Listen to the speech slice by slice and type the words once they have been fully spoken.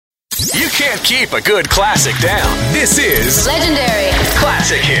You can't keep a good classic down. This is Legendary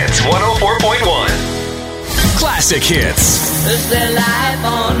Classic Hits 104.1. Classic Hits. It's their life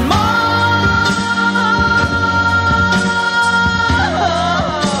on Mars.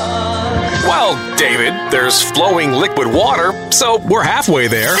 Well, David, there's flowing liquid water, so we're halfway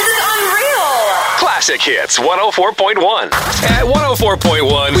there. This is unreal. Classic Hits 104.1. At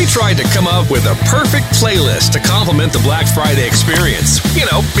 104.1, we tried to come up with a perfect playlist to complement the Black Friday experience. You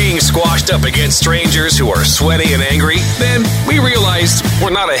know, being squashed up against strangers who are sweaty and angry. Then we realized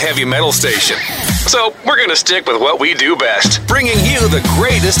we're not a heavy metal station. So we're going to stick with what we do best, bringing you the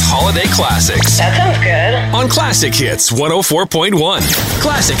greatest holiday classics. That sounds good. On Classic Hits 104.1.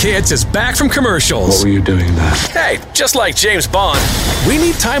 Classic Hits is back from commercials. What were you doing there? Hey, just like James Bond, we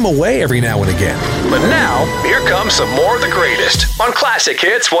need time away every now and again. But now, here comes some more of the greatest on Classic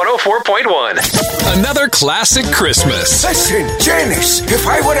Hits 104.1. Another classic Christmas. Listen, Janice, if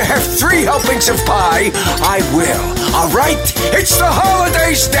I were to have 3 helpings of pie, I will. All right? It's the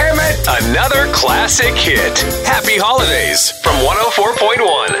holidays, damn it! Another classic hit. Happy holidays from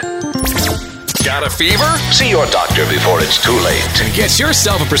 104.1. Got a fever? See your doctor before it's too late. Get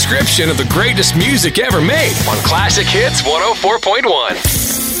yourself a prescription of the greatest music ever made on Classic Hits 104.1.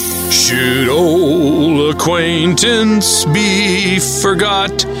 Should old acquaintance be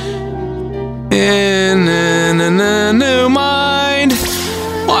forgot in a new mind?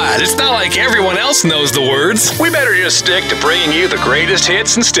 What? It's not like everyone else knows the words. We better just stick to bringing you the greatest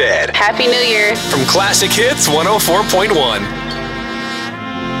hits instead. Happy New Year. From Classic Hits 104.1.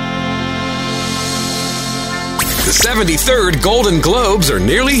 The 73rd Golden Globes are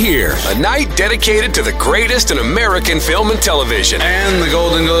nearly here. A night dedicated to the greatest in American film and television. And the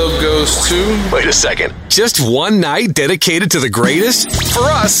Golden Globe goes to... Wait a second. Just one night dedicated to the greatest? For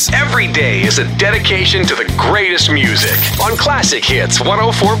us, every day is a dedication to the greatest music. On Classic Hits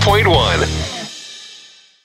 104.1.